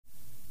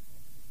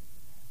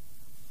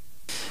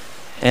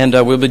And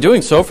we'll be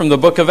doing so from the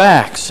book of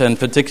Acts, and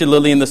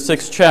particularly in the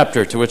 6th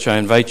chapter, to which I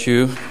invite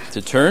you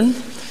to turn.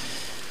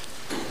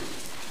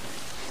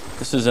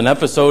 This is an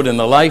episode in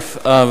the life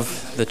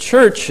of the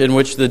church in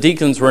which the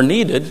deacons were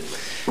needed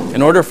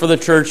in order for the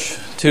church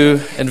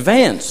to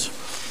advance.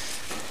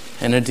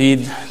 And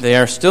indeed, they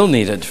are still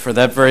needed for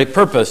that very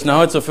purpose.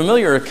 Now, it's a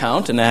familiar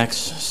account in Acts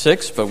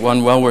 6, but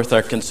one well worth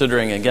our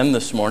considering again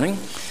this morning,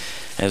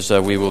 as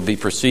we will be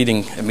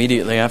proceeding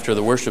immediately after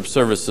the worship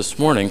service this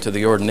morning to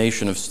the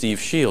ordination of Steve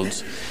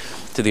Shields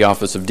to the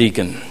office of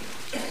deacon.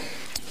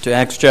 To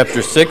Acts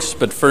chapter 6,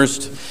 but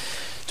first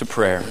to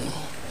prayer.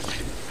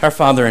 Our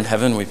Father in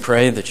heaven, we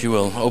pray that you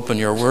will open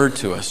your word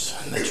to us,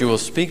 that you will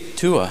speak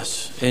to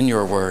us in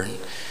your word,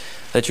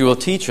 that you will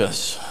teach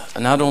us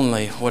not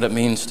only what it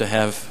means to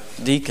have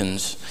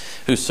deacons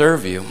who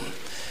serve you,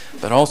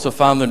 but also,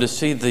 Father, to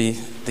see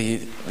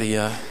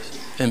the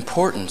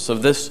importance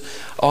of this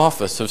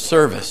office of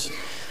service,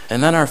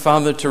 and then, our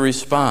Father, to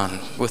respond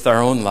with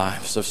our own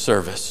lives of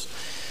service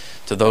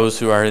to those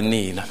who are in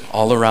need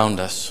all around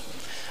us,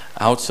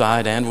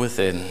 outside and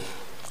within.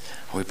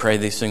 We pray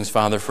these things,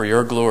 Father, for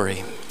your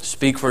glory.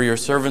 Speak, for your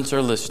servants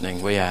are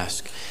listening, we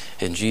ask.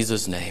 In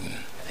Jesus' name,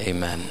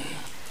 amen.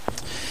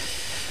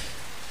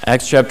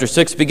 Acts chapter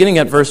 6, beginning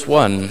at verse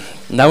 1.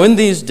 Now in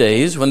these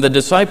days, when the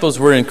disciples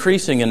were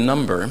increasing in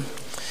number,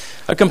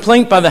 a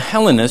complaint by the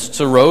Hellenists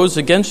arose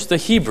against the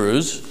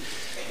Hebrews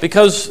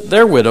because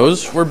their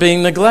widows were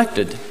being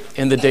neglected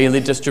in the daily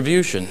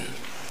distribution.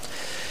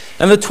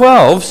 And the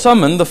 12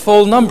 summoned the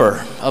full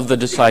number of the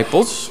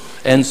disciples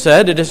and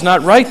said, "It is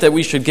not right that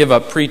we should give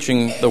up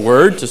preaching the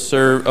word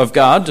of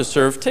God to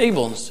serve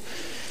tables.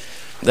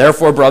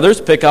 Therefore, brothers,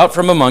 pick out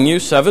from among you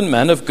 7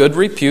 men of good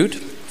repute,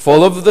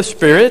 full of the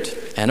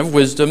Spirit and of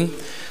wisdom,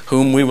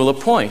 whom we will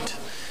appoint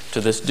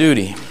to this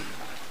duty.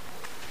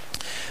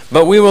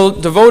 But we will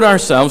devote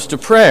ourselves to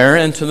prayer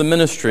and to the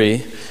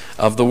ministry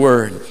of the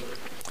word."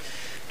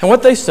 And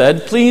what they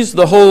said pleased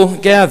the whole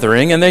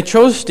gathering, and they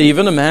chose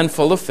Stephen, a man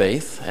full of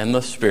faith and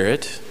the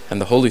Spirit and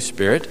the Holy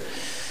Spirit,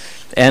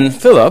 and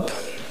Philip,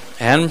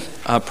 and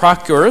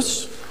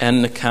Prochorus,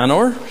 and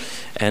Nicanor,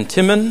 and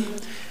Timon,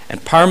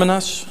 and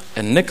Parmenas,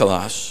 and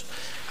Nicholas,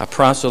 a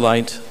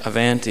proselyte of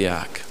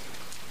Antioch.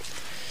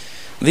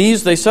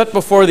 These they set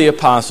before the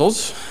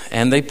apostles,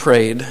 and they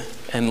prayed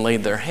and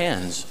laid their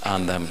hands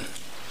on them.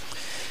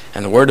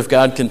 And the word of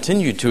God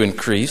continued to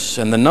increase,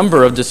 and the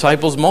number of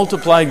disciples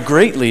multiplied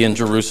greatly in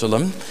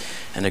Jerusalem,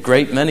 and a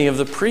great many of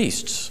the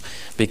priests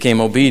became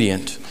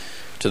obedient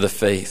to the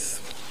faith.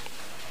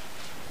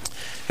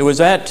 It was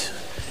at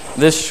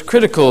this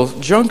critical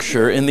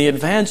juncture in the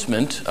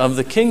advancement of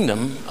the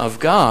kingdom of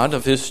God,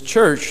 of his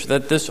church,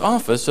 that this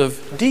office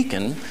of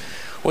deacon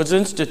was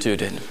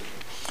instituted.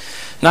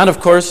 Not,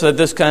 of course, that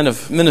this kind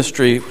of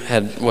ministry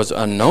was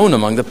unknown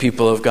among the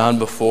people of God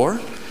before.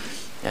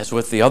 As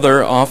with the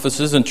other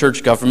offices in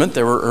church government,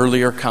 there were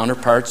earlier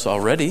counterparts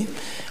already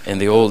in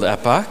the old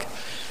epoch.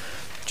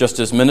 Just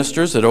as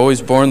ministers had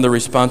always borne the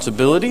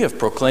responsibility of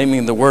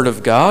proclaiming the word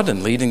of God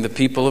and leading the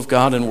people of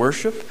God in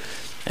worship,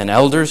 and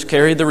elders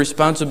carried the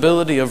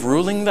responsibility of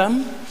ruling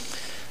them,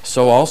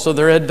 so also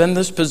there had been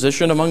this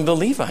position among the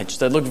Levites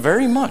that looked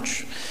very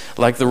much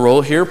like the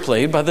role here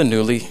played by the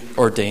newly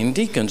ordained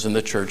deacons in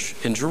the church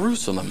in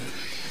Jerusalem.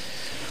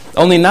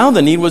 Only now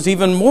the need was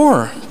even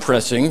more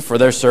pressing for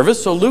their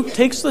service, so Luke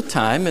takes the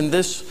time in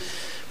this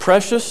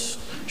precious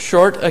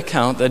short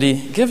account that he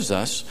gives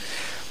us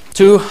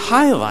to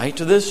highlight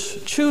this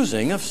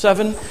choosing of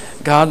 7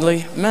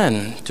 godly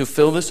men to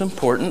fill this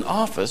important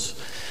office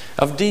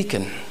of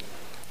deacon.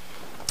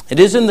 It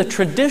is in the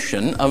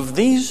tradition of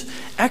these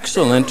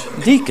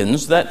excellent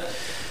deacons that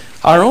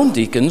our own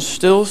deacons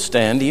still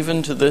stand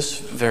even to this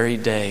very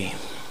day.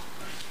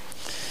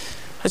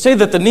 I say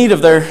that the need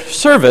of their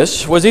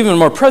service was even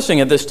more pressing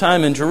at this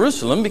time in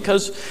Jerusalem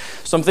because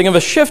something of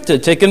a shift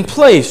had taken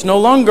place. No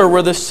longer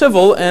were the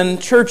civil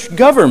and church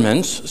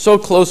governments so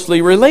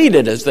closely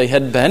related as they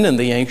had been in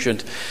the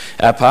ancient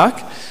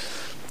epoch.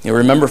 You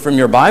remember from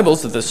your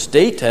Bibles that the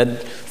state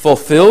had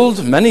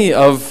fulfilled many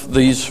of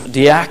these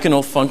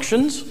diaconal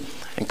functions,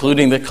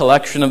 including the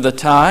collection of the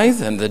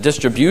tithe and the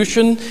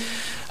distribution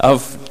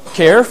of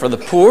care for the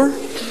poor.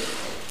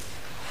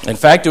 In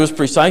fact, it was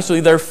precisely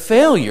their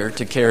failure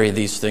to carry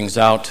these things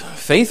out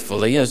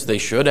faithfully as they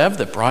should have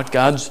that brought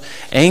God's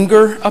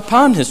anger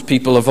upon his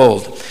people of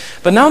old.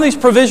 But now these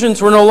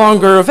provisions were no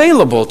longer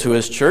available to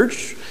his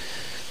church,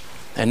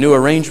 and new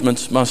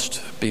arrangements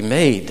must be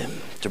made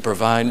to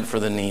provide for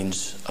the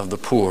needs of the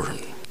poor.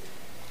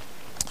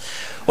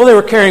 Well, they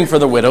were caring for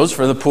the widows,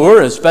 for the poor,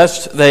 as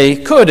best they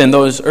could in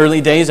those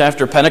early days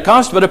after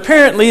Pentecost, but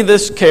apparently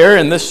this care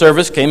and this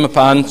service came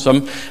upon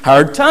some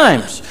hard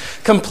times.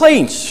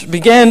 Complaints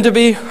began to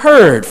be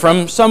heard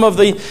from some of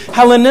the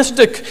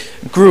Hellenistic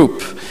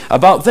group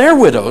about their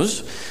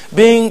widows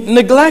being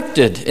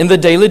neglected in the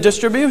daily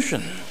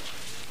distribution.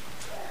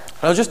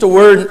 Now, just a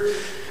word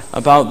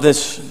about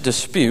this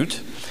dispute.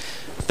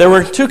 There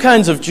were 2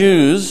 kinds of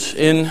Jews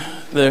in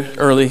the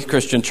early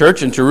Christian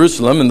church in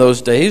Jerusalem in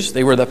those days.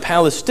 They were the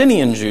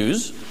Palestinian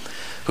Jews,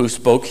 who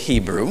spoke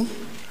Hebrew,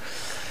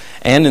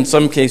 and in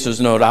some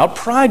cases, no doubt,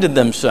 prided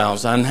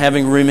themselves on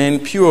having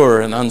remained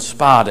pure and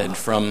unspotted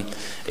from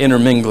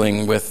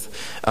intermingling with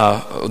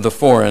the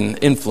foreign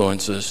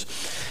influences.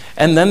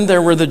 And then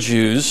there were the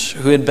Jews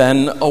who had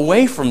been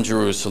away from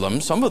Jerusalem,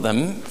 some of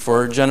them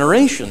for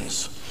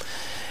generations.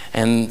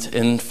 And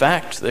in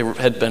fact, they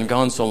had been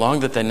gone so long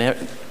that they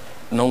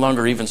no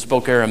longer even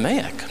spoke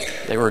Aramaic.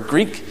 They were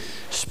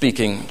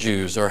Greek-speaking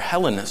Jews or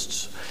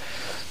Hellenists.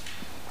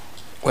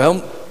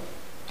 Well,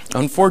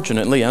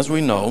 unfortunately, as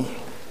we know,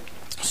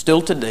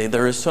 still today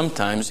there is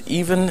sometimes,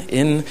 even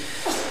in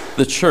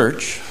the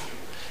church,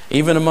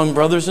 even among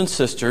brothers and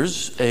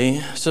sisters,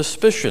 a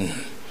suspicion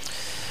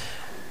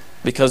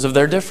because of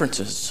their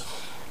differences.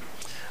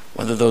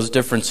 Whether those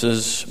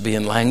differences be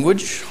in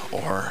language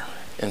or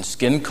in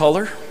skin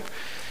color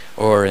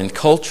or in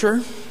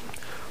culture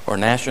or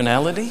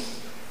nationality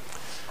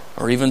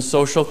or even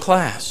social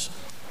class.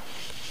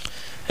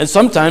 And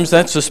sometimes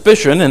that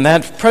suspicion and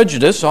that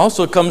prejudice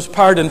also comes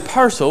part and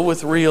parcel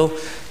with real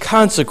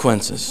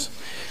consequences.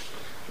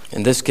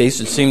 In this case,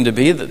 it seemed to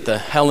be that the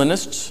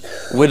Hellenists'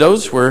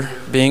 widows were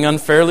being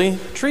unfairly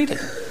treated.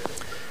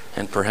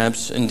 And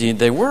perhaps, indeed,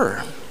 they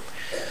were.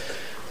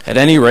 At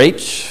any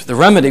rate, the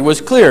remedy was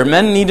clear.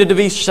 Men needed to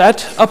be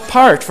set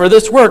apart for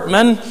this work.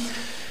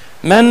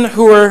 Men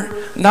who were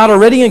not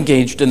already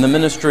engaged in the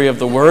ministry of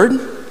the Word,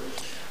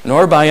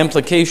 nor by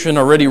implication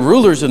already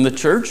rulers in the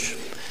church,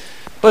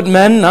 but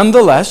men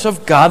nonetheless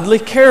of godly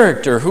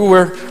character who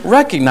were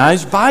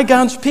recognized by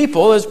God's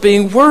people as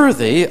being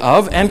worthy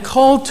of and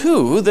called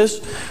to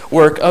this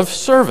work of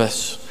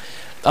service,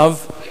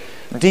 of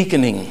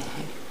deaconing.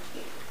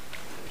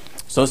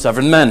 So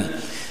 7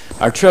 men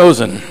are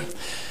chosen.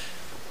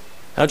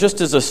 Now, just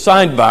as a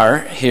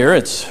sidebar here,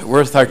 it's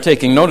worth our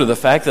taking note of the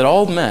fact that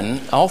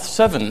all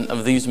 7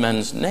 of these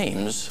men's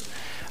names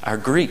are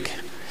Greek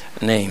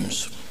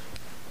names.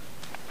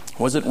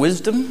 Was it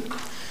wisdom?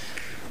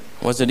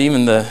 Was it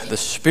even the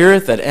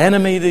spirit that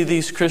animated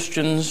these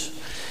Christians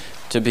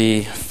to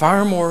be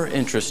far more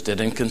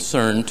interested and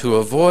concerned to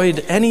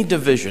avoid any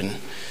division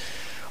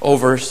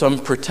over some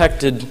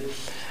protected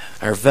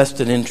or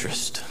vested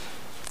interest?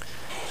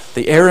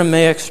 The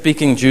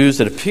Aramaic-speaking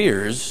Jews, it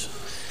appears,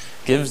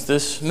 gives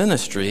this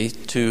ministry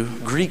to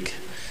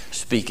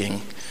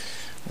Greek-speaking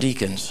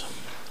deacons.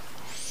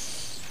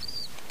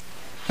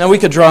 Now, we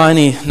could draw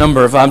any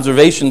number of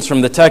observations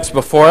from the text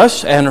before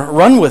us and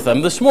run with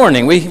them this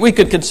morning. We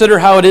could consider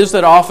how it is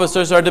that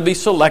officers are to be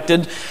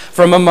selected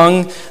from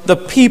among the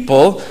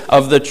people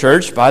of the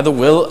church by the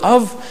will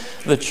of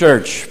the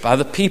church, by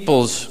the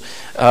people's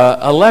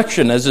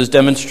election, as is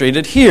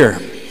demonstrated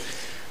here.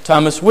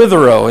 Thomas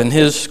Witherow, in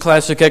his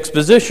classic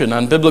exposition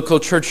on biblical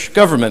church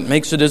government,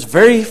 makes it his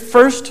very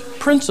first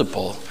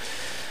principle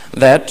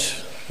that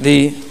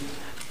the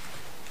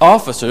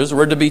officers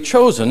were to be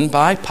chosen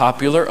by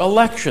popular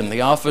election.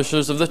 The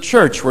officers of the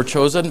church were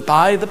chosen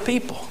by the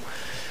people.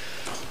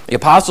 The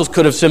apostles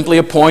could have simply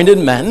appointed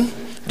men,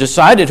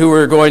 decided who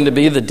were going to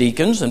be the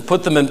deacons, and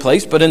put them in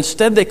place, but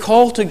instead they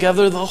called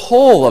together the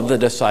whole of the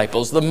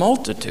disciples, the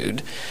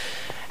multitude,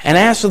 and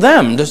asked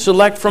them to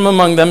select from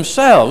among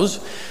themselves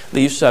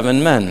these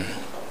 7 men.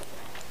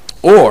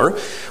 Or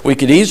we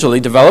could easily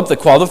develop the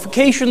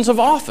qualifications of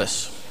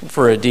office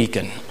for a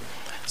deacon.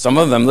 Some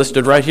of them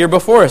listed right here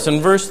before us in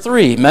verse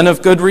 3. Men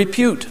of good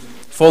repute,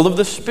 full of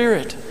the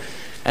Spirit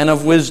and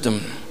of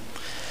wisdom.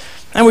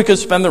 And we could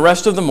spend the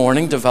rest of the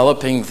morning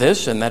developing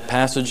this and that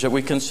passage that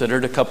we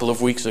considered a couple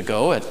of weeks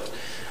ago at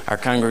our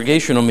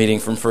congregational meeting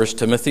from 1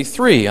 Timothy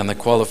 3 on the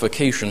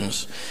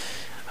qualifications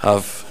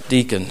of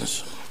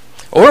deacons.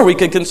 Or we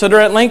could consider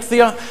at length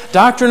the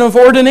doctrine of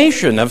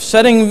ordination, of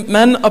setting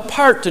men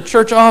apart to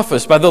church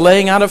office by the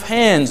laying out of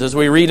hands, as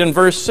we read in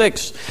verse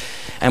 6.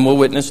 And we'll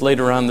witness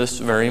later on this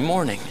very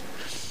morning.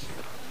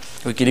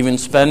 We could even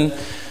spend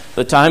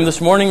the time this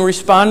morning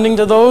responding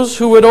to those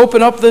who would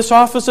open up this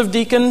office of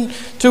deacon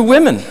to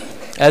women,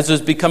 as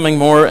is becoming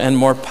more and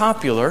more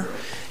popular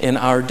in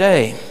our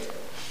day.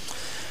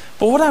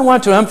 But what I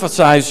want to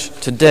emphasize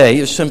today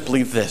is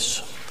simply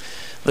this: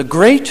 the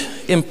great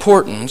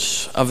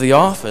importance of the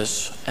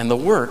office and the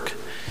work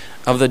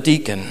of the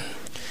deacon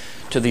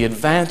to the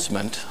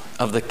advancement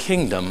of the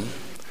kingdom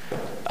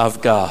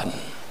of God.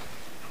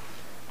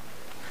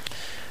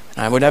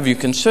 I would have you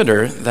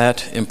consider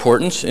that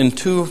importance in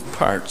 2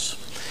 parts.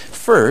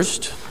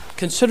 First,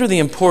 consider the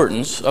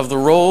importance of the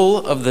role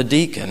of the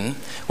deacon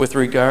with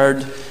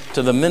regard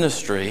to the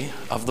ministry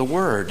of the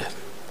Word.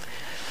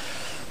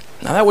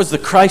 Now, that was the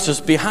crisis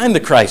behind the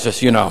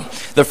crisis, you know.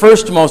 The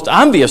first most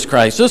obvious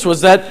crisis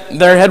was that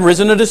there had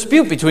risen a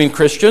dispute between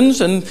Christians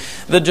and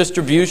the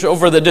distribution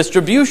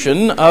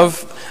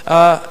of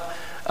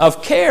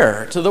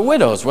care to the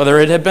widows, whether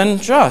it had been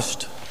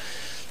just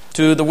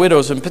to the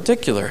widows in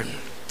particular.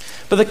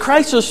 But the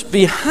crisis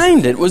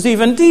behind it was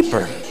even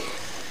deeper.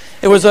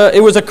 It was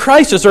a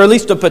crisis, or at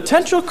least a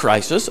potential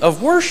crisis,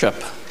 of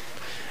worship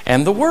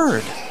and the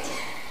Word.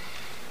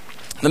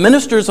 The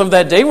ministers of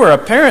that day were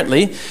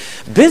apparently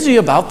busy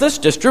about this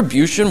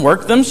distribution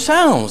work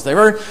themselves. They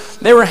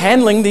were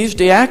handling these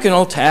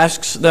diaconal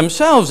tasks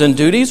themselves and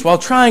duties while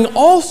trying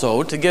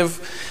also to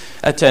give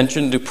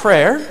attention to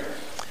prayer,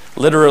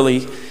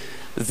 literally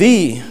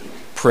the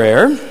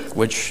prayer,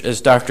 which,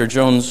 as Dr.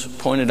 Jones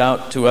pointed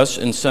out to us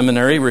in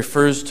seminary,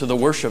 refers to the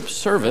worship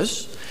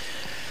service,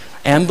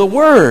 and the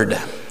Word,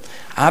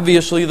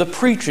 obviously the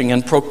preaching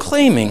and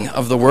proclaiming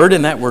of the Word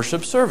in that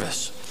worship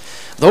service.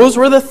 Those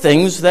were the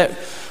things that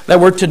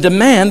were to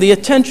demand the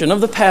attention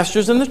of the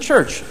pastors in the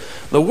church,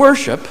 the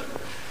worship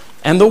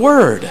and the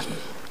Word,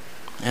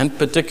 and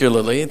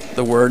particularly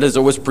the Word as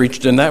it was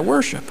preached in that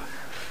worship.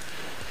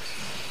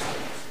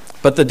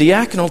 But the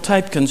diaconal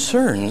type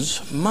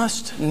concerns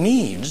must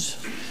needs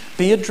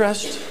be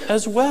addressed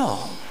as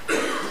well.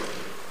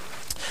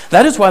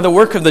 That is why the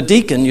work of the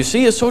deacon, you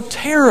see, is so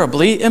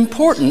terribly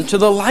important to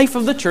the life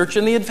of the church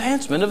and the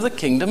advancement of the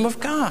kingdom of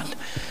God.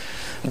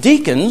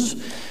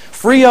 Deacons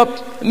free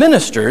up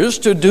ministers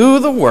to do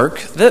the work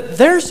that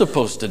they're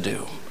supposed to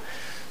do,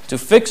 to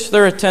fix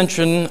their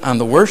attention on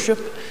the worship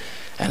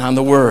and on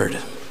the Word.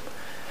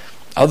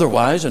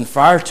 Otherwise, and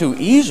far too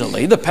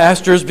easily, the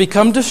pastors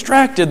become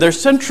distracted, their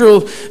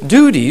central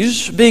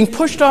duties being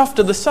pushed off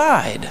to the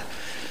side,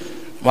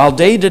 while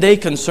day-to-day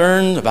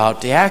concern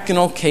about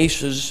diaconal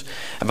cases,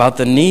 about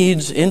the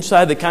needs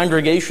inside the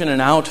congregation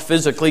and out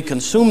physically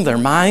consume their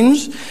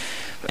minds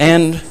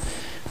and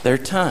their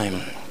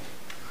time.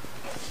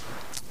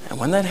 And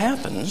when that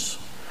happens,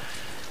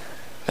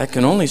 that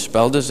can only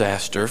spell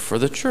disaster for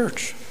the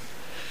church.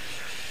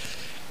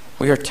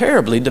 We are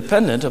terribly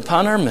dependent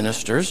upon our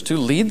ministers to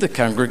lead the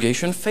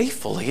congregation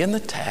faithfully in the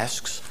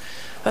tasks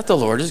that the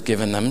Lord has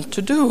given them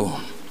to do.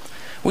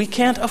 We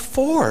can't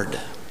afford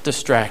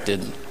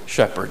distracted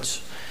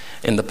shepherds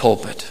in the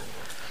pulpit.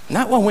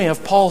 Not when we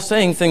have Paul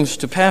saying things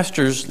to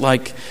pastors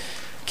like,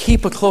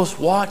 keep a close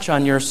watch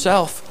on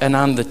yourself and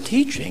on the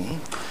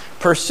teaching.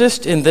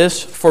 Persist in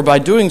this, for by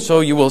doing so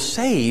you will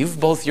save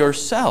both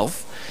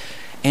yourself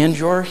and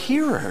your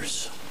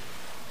hearers.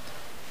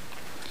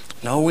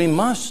 No, we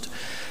must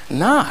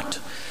not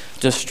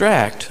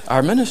distract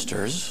our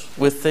ministers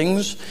with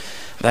things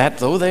that,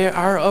 though they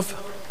are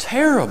of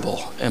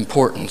terrible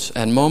importance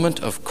and moment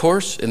of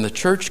course in the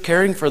church,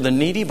 caring for the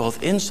needy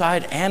both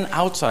inside and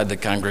outside the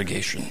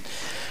congregation,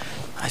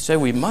 I say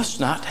we must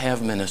not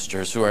have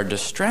ministers who are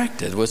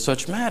distracted with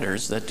such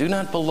matters that do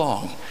not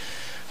belong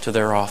to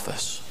their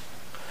office.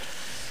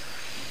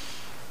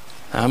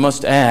 I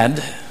must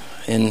add,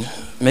 in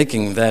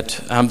making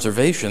that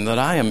observation, that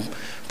I am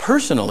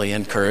personally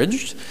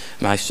encouraged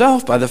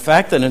myself by the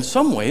fact that in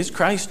some ways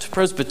Christ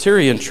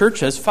Presbyterian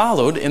Church has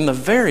followed in the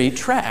very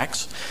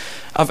tracks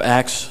of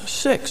Acts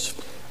 6.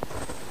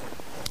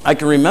 I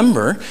can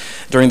remember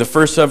during the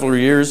first several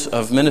years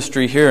of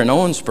ministry here in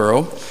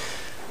Owensboro,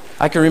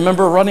 I can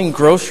remember running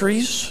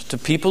groceries to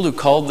people who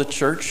called the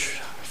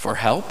church for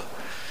help,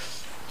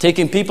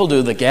 taking people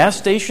to the gas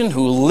station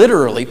who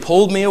literally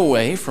pulled me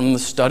away from the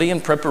study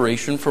and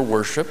preparation for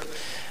worship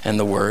and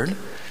the Word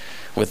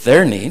with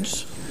their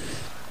needs.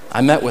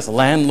 I met with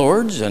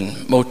landlords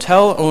and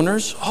motel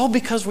owners, all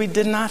because we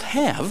did not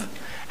have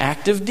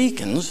active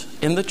deacons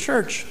in the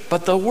church,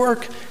 but the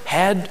work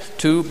had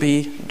to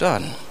be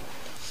done.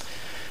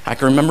 I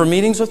can remember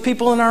meetings with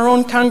people in our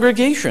own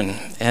congregation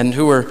and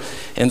who were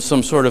in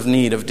some sort of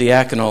need of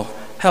diaconal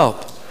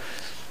help.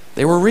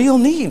 They were real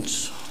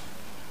needs.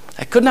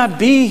 I could not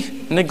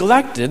be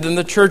neglected and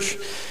the church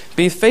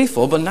be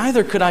faithful, but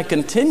neither could I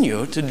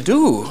continue to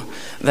do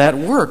that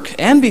work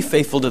and be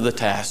faithful to the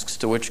tasks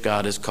to which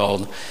God has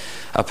called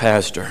a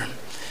pastor.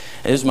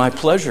 It is my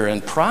pleasure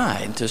and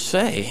pride to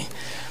say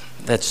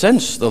that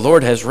since the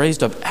Lord has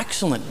raised up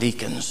excellent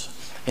deacons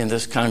in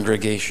this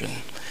congregation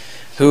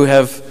who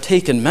have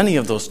taken many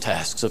of those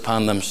tasks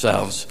upon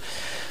themselves,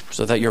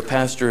 so that your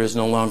pastor is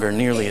no longer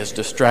nearly as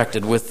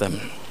distracted with them.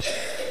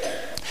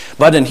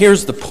 But, and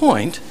here's the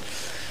point,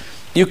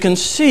 you can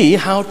see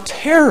how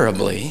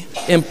terribly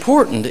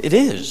important it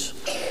is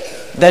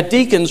that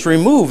deacons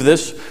remove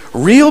this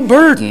real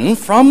burden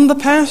from the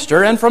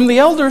pastor and from the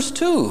elders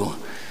too,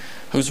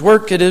 whose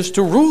work it is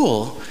to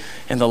rule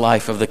in the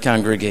life of the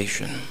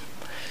congregation.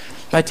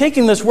 By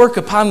taking this work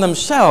upon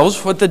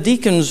themselves, what the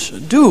deacons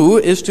do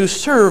is to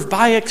serve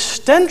by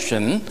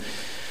extension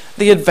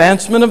the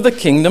advancement of the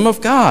kingdom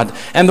of God.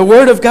 And the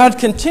word of God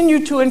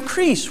continued to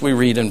increase, we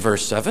read in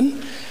verse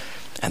 7.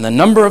 And the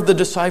number of the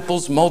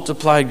disciples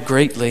multiplied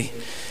greatly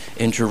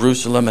in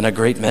Jerusalem, and a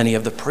great many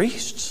of the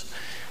priests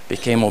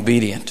became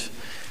obedient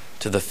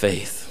to the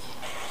faith.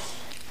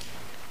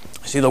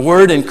 See, the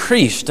word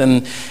increased,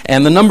 and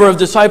the number of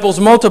disciples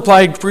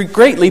multiplied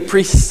greatly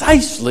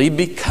precisely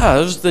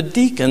because the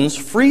deacons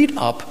freed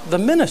up the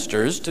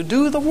ministers to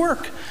do the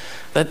work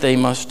that they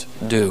must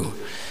do,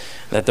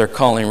 that their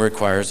calling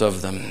requires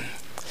of them.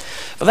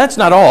 But that's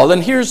not all,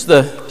 and here's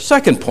the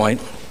second point.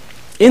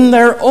 In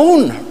their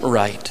own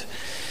right,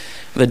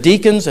 the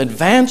deacons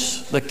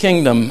advance the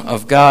kingdom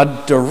of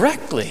God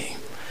directly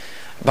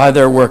by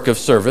their work of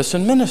service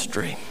and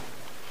ministry.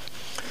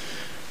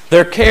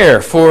 Their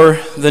care for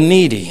the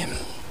needy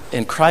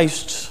in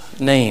Christ's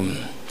name.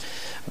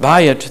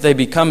 By it they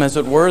become, as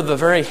it were, the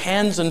very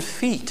hands and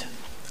feet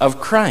of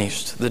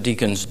Christ, the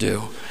deacons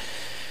do,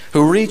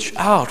 who reach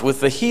out with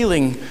the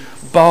healing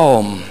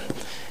balm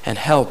and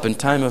help in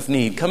time of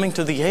need, coming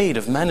to the aid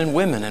of men and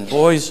women and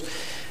boys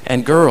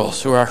and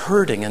girls who are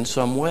hurting in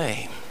some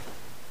way.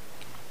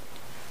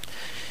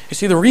 You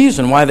see, the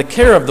reason why the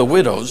care of the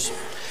widows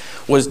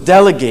was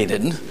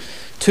delegated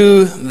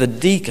to the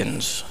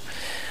deacons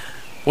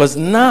was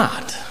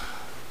not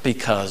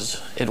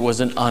because it was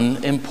an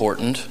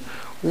unimportant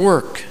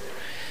work,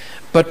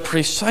 but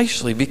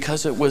precisely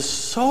because it was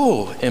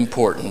so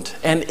important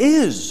and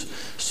is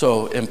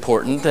so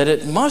important that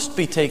it must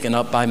be taken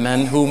up by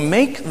men who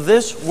make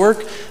this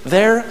work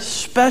their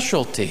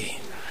specialty,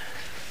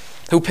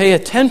 who pay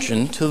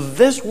attention to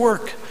this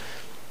work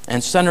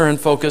and center and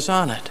focus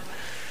on it.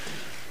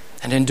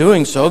 And in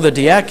doing so, the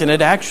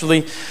diaconate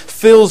actually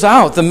fills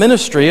out the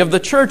ministry of the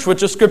church, which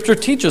the Scripture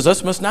teaches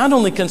us must not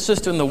only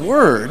consist in the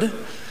word,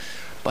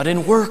 but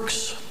in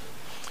works,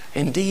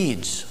 in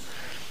deeds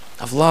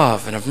of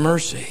love and of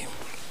mercy.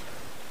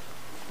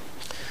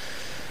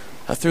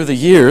 Through the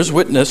years,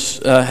 witness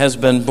has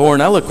been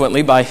borne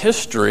eloquently by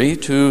history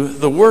to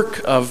the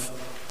work of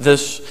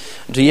this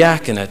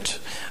diaconate,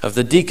 of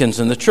the deacons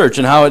in the church,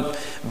 and how it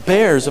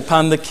bears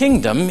upon the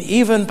kingdom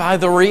even by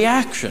the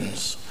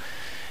reactions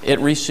it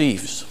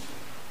receives.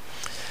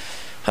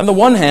 On the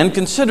one hand,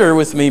 consider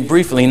with me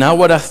briefly now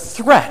what a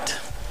threat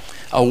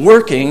a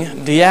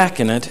working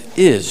diaconate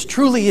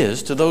truly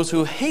is to those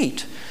who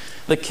hate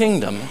the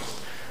kingdom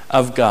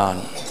of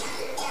God.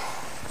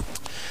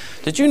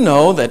 Did you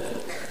know that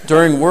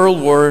during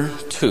World War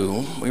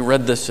II, we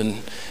read this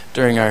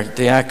during our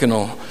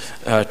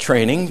diaconal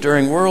training,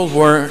 during World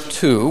War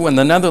II, when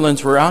the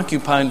Netherlands were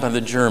occupied by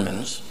the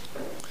Germans,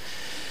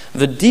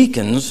 the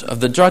deacons of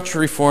the Dutch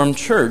Reformed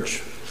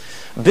Church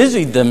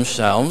busied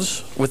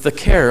themselves with the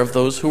care of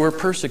those who were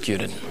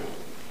persecuted.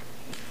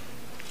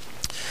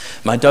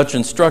 My Dutch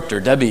instructor,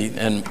 Debbie,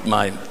 and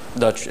my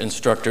Dutch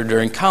instructor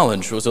during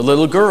college was a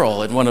little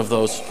girl in one of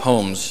those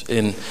homes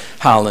in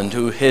Holland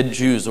who hid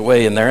Jews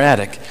away in their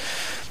attic.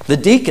 The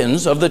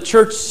deacons of the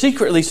church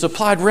secretly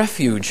supplied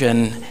refuge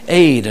and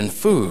aid and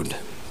food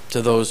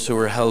to those who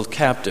were held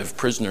captive,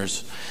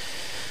 prisoners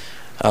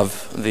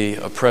of the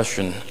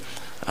oppression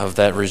of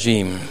that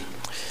regime.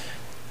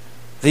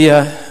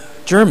 The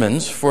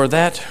Germans, for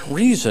that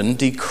reason,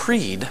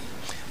 decreed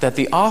that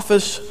the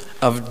office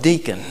of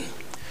deacon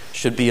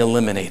should be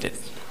eliminated.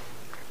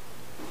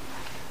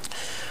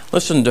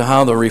 Listen to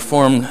how the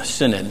Reformed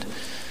Synod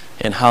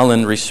in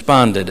Holland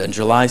responded on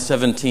July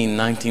 17,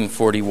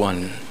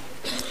 1941.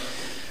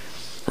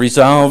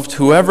 Resolved,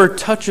 whoever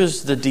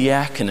touches the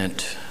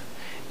diaconate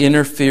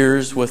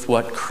interferes with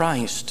what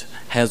Christ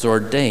has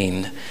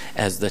ordained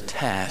as the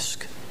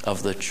task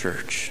of the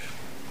church.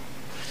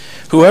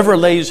 Whoever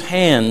lays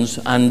hands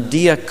on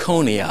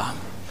diaconia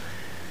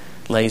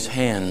lays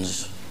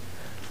hands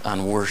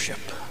on worship.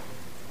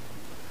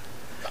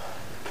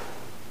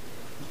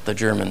 The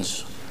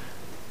Germans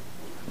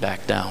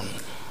back down.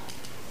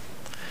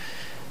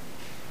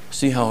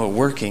 See how a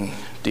working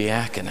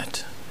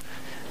diaconate,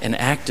 an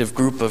active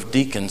group of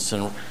deacons,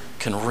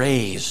 can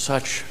raise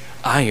such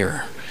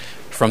ire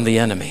from the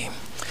enemy.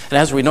 And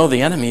as we know,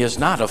 the enemy is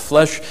not of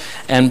flesh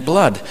and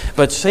blood,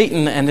 but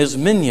Satan and his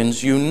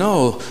minions,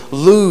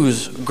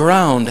 lose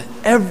ground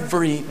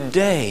every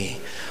day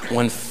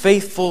when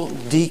faithful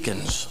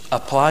deacons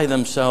apply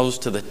themselves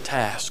to the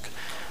task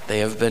they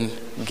have been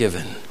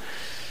given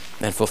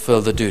and fulfill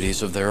the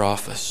duties of their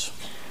office.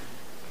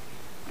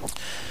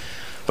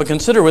 But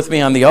consider with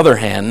me, on the other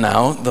hand,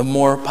 now, the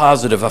more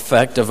positive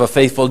effect of a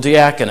faithful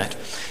diaconate.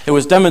 It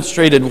was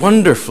demonstrated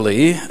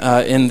wonderfully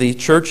in the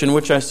church in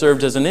which I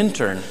served as an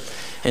intern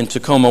in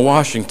Tacoma,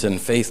 Washington,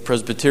 Faith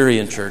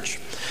Presbyterian Church.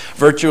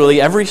 Virtually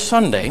every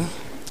Sunday,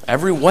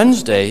 every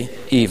Wednesday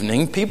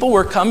evening, people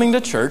were coming to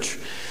church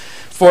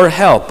for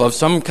help of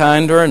some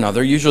kind or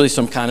another, usually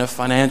some kind of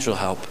financial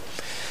help.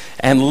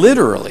 And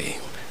literally,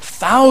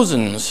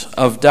 thousands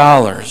of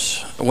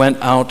dollars went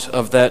out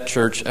of that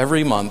church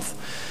every month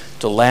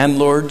to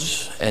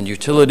landlords and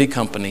utility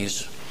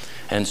companies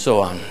and so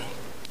on.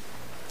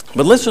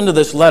 But listen to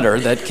this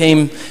letter that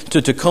came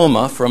to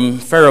Tacoma from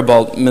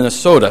Faribault,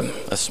 Minnesota,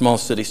 a small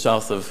city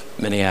south of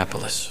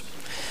Minneapolis.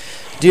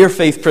 Dear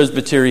Faith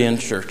Presbyterian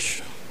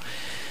Church,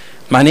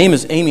 my name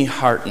is Amy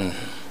Harton.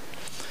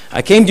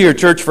 I came to your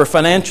church for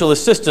financial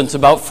assistance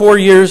about 4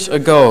 years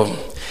ago.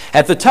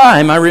 At the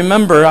time, I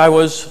remember I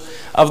was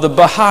of the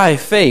Baha'i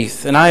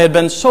faith, and I had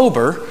been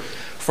sober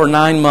for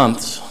 9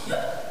 months.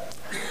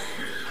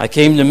 I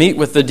came to meet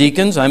with the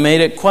deacons. I made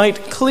it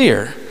quite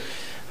clear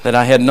that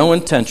I had no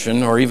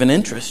intention or even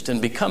interest in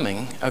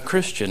becoming a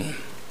Christian.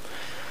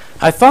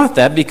 I thought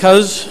that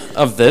because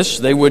of this,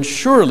 they would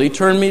surely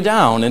turn me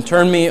down and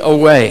turn me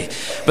away.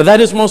 But that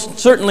is most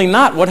certainly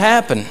not what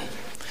happened.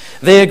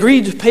 They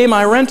agreed to pay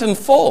my rent in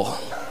full.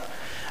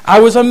 I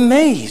was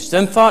amazed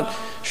and thought,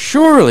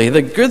 surely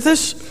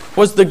this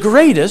was the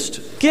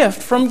greatest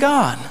gift from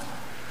God.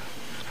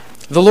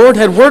 The Lord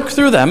had worked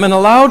through them and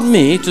allowed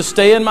me to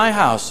stay in my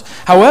house.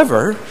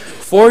 However,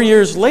 4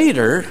 years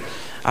later,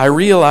 I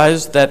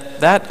realized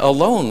that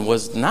alone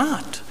was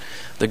not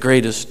the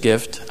greatest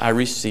gift I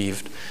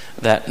received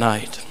that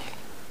night.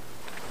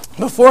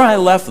 Before I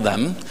left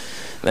them,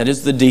 that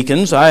is the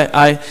deacons,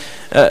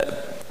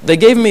 they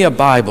gave me a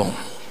Bible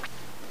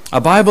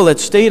that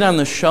stayed on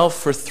the shelf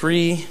for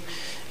 3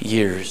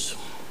 years.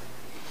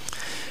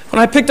 When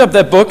I picked up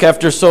that book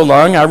after so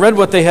long, I read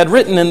what they had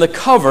written in the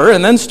cover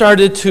and then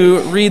started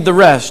to read the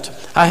rest.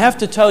 I have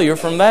to tell you,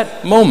 from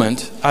that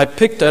moment I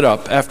picked it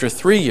up after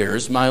 3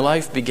 years, my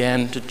life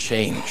began to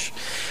change.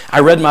 I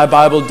read my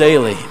Bible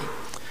daily.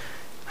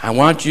 I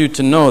want you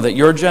to know that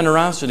your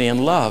generosity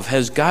and love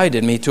has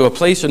guided me to a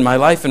place in my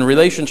life and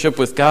relationship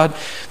with God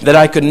that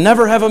I could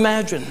never have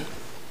imagined.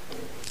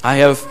 I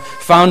have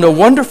found a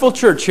wonderful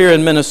church here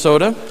in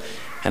Minnesota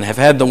and have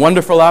had the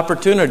wonderful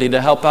opportunity to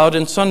help out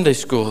in Sunday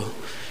school.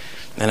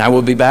 And I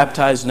will be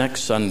baptized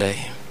next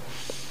Sunday.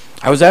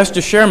 I was asked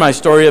to share my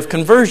story of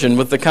conversion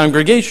with the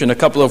congregation a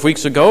couple of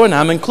weeks ago, and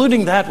I'm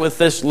including that with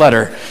this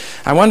letter.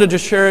 I wanted to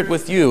share it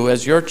with you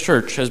as your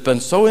church has been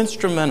so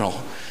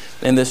instrumental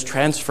in this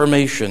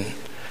transformation.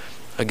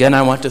 Again,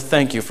 I want to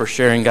thank you for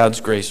sharing God's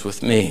grace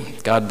with me.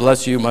 God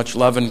bless you. Much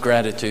love and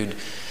gratitude,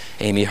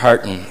 Amy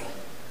Harton.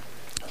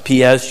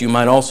 P.S. You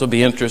might also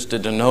be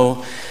interested to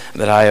know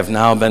that I have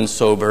now been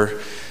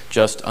sober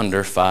just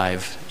under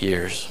 5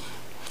 years.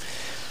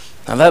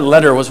 Now that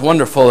letter was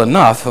wonderful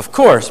enough, of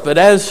course, but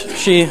as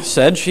she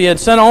said, she had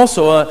sent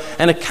also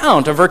an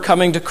account of her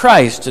coming to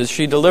Christ as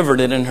she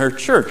delivered it in her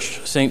church,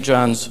 St.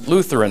 John's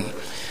Lutheran.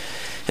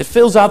 It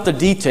fills out the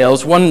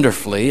details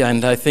wonderfully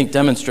and I think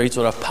demonstrates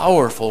what a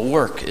powerful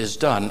work is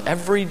done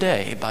every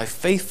day by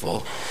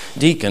faithful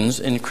deacons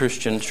in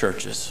Christian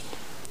churches.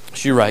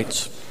 She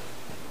writes,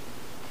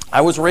 I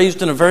was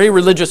raised in a very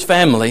religious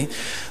family,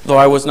 though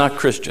I was not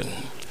Christian.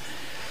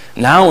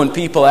 Now when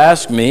people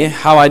ask me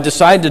how I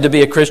decided to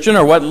be a Christian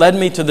or what led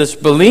me to this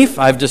belief,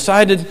 how I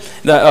decided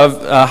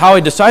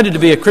to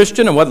be a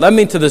Christian and what led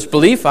me to this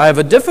belief, I have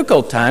a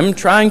difficult time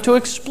trying to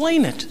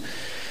explain it.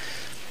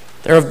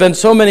 There have been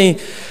so many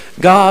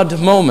God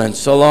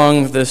moments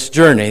along this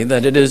journey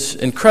that it is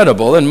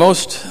incredible, and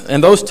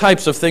those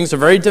types of things are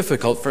very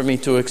difficult for me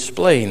to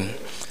explain,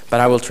 but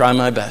I will try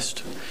my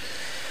best.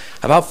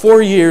 About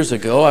 4 years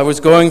ago, I was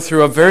going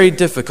through a very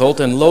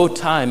difficult and low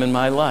time in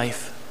my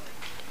life.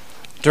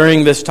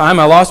 During this time,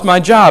 I lost my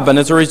job and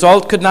as a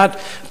result could not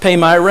pay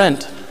my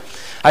rent.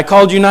 I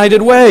called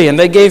United Way and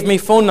they gave me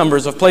phone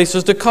numbers of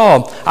places to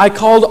call. I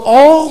called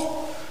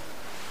all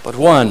but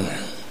one,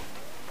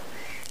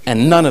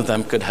 and none of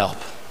them could help.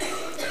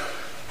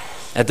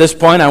 At this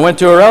point, I went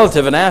to a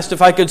relative and asked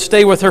if I could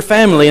stay with her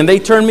family, and they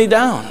turned me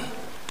down.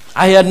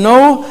 I had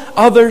no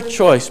other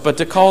choice but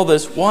to call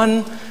this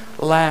one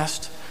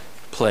last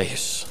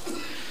place.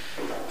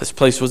 This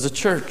place was a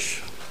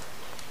church.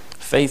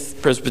 Faith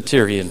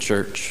Presbyterian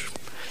Church.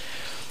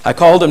 I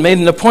called and made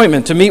an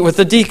appointment to meet with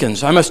the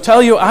deacons. I must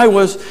tell you, I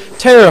was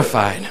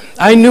terrified.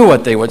 I knew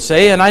what they would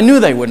say, and I knew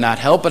they would not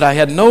help, but I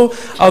had no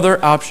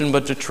other option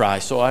but to try,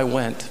 so I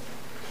went.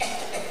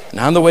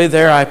 And on the way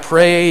there, I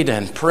prayed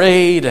and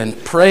prayed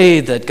and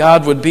prayed that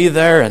God would be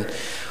there and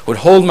would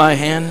hold my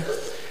hand.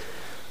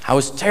 I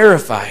was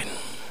terrified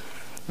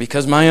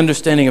because my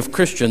understanding of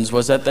Christians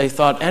was that they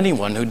thought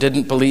anyone who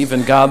didn't believe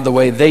in God the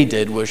way they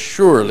did was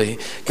surely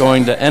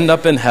going to end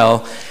up in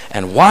hell.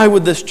 And why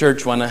would this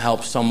church want to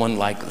help someone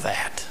like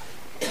that?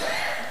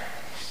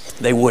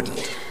 They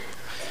wouldn't.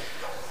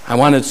 I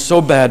wanted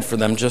so bad for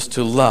them just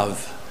to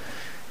love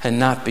and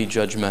not be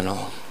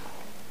judgmental.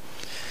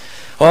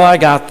 Well, I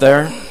got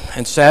there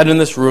and sat in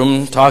this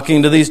room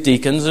talking to these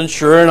deacons, and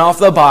sure enough,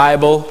 the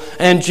Bible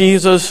and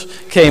Jesus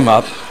came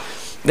up.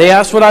 They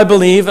asked what I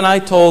believe, and I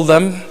told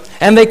them.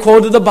 And they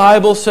quoted the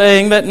Bible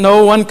saying that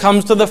no one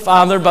comes to the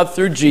Father but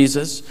through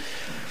Jesus.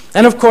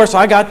 And of course,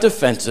 I got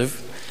defensive.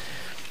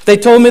 They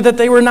told me that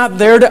they were not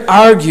there to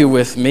argue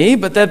with me,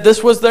 but that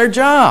this was their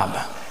job.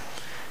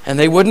 And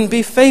they wouldn't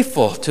be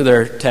faithful to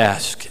their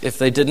task if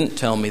they didn't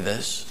tell me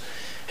this,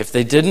 if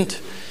they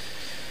didn't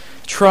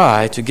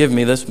try to give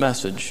me this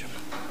message.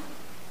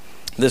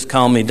 This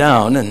calmed me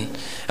down and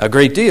a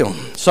great deal.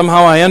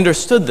 Somehow I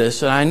understood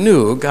this, and I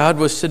knew God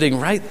was sitting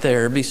right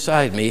there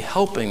beside me,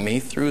 helping me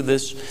through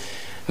this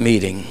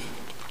meeting.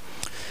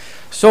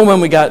 So when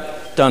we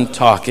got done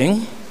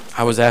talking,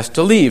 I was asked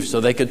to leave so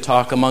they could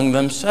talk among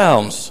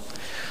themselves.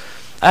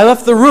 I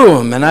left the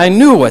room, and I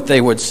knew what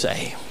they would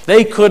say.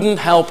 They couldn't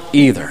help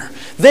either.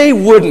 They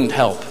wouldn't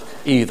help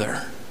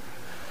either.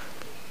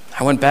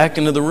 I went back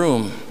into the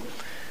room,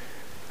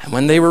 and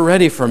when they were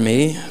ready for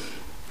me,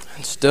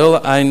 and still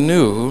I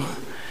knew,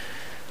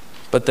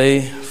 but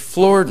they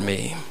floored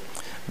me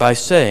by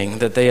saying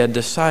that they had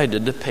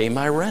decided to pay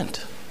my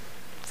rent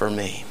for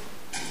me.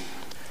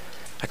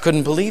 I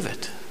couldn't believe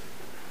it.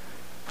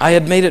 I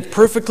had made it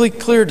perfectly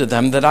clear to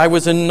them that I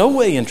was in no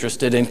way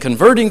interested in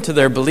converting to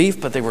their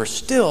belief, but they were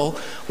still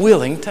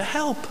willing to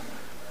help.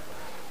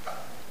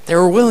 They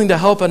were willing to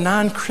help a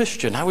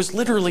non-Christian. I was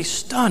literally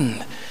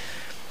stunned.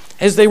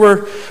 As they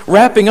were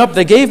wrapping up,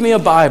 they gave me a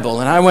Bible,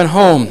 and I went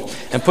home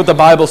and put the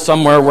Bible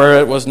somewhere where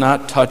it was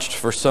not touched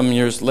for some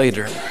years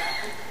later.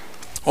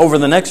 Over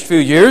the next few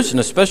years, and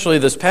especially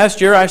this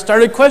past year, I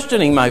started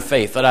questioning my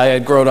faith that I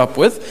had grown up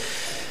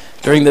with.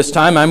 During this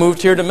time, I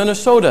moved here to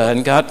Minnesota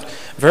and got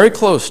very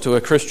close to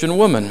a Christian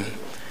woman,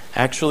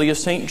 actually a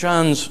St.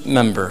 John's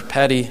member,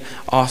 Patty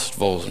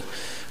Ostvold,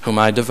 whom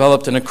I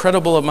developed an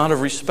incredible amount of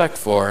respect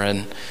for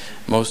and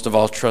most of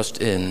all trust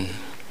in.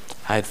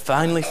 I had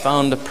finally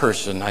found a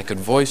person I could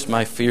voice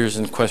my fears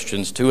and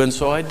questions to, and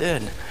so I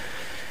did.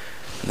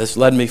 This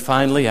led me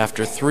finally,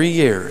 after 3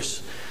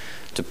 years,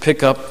 to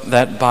pick up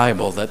that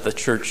Bible that the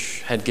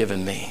church had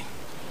given me.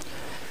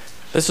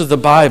 This is the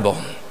Bible.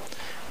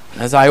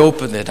 As I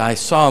opened it, I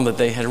saw that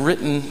they had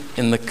written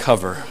in the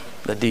cover,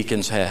 the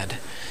deacons had,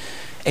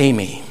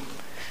 "Amy,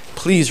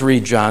 please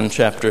read John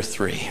chapter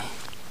 3,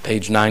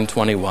 page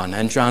 921,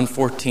 and John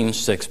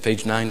 14:6,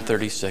 page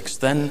 936.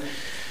 Then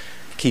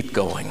keep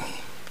going.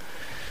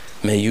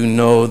 May you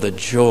know the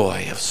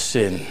joy of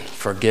sin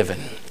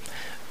forgiven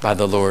by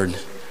the Lord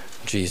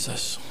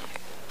Jesus."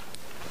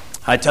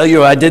 I tell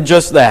you, I did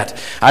just that.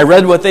 I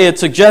read what they had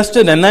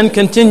suggested and then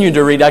continued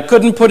to read. I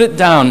couldn't put it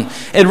down.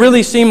 It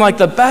really seemed like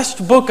the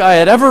best book I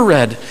had ever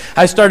read.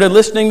 I started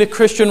listening to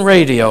Christian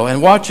radio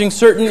and watching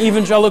certain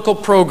evangelical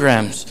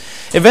programs.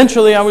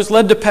 Eventually, I was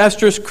led to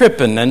Pastors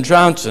Crippen and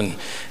Johnson,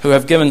 who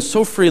have given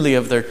so freely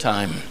of their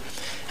time.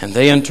 And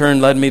they in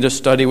turn led me to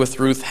study with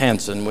Ruth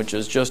Hansen, which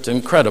is just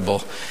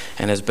incredible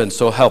and has been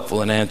so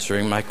helpful in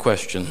answering my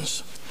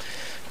questions.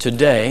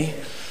 Today,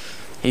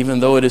 even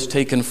though it has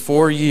taken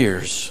 4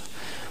 years,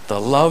 the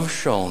love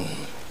shown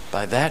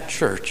by that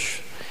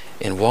church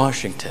in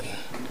Washington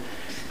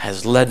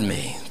has led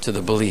me to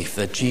the belief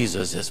that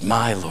Jesus is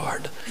my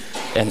Lord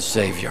and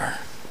Savior.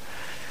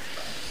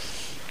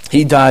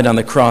 He died on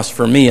the cross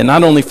for me, and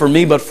not only for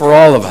me, but for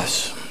all of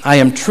us. I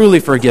am truly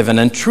forgiven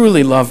and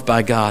truly loved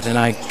by God, and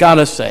I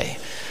gotta say,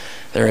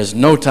 there is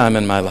no time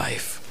in my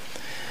life.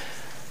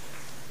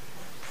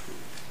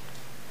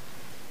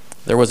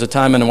 There was a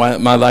time in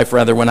my life,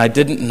 when I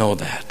didn't know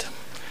that.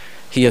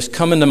 He has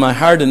come into my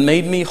heart and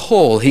made me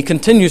whole. He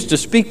continues to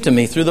speak to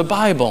me through the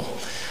Bible,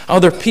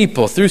 other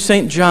people, through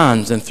St.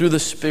 John's, and through the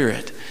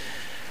Spirit.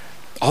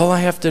 All I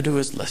have to do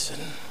is listen.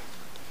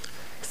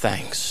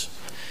 Thanks.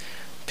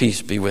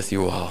 Peace be with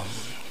you all.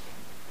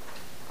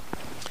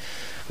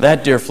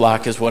 That, dear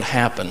flock, is what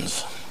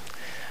happens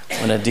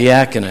when a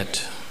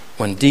diaconate,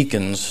 when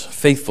deacons,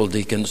 faithful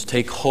deacons,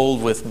 take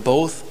hold with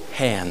both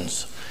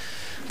hands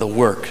the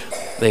work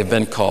they've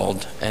been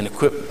called and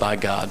equipped by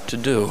God to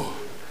do.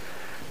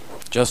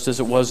 Just as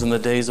it was in the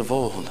days of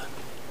old,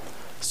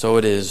 so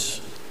it is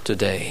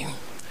today.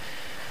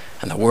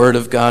 And the Word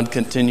of God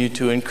continued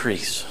to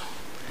increase,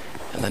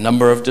 and the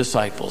number of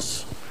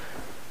disciples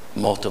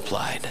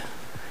multiplied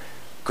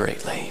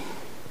greatly.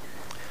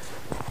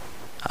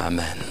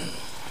 Amen.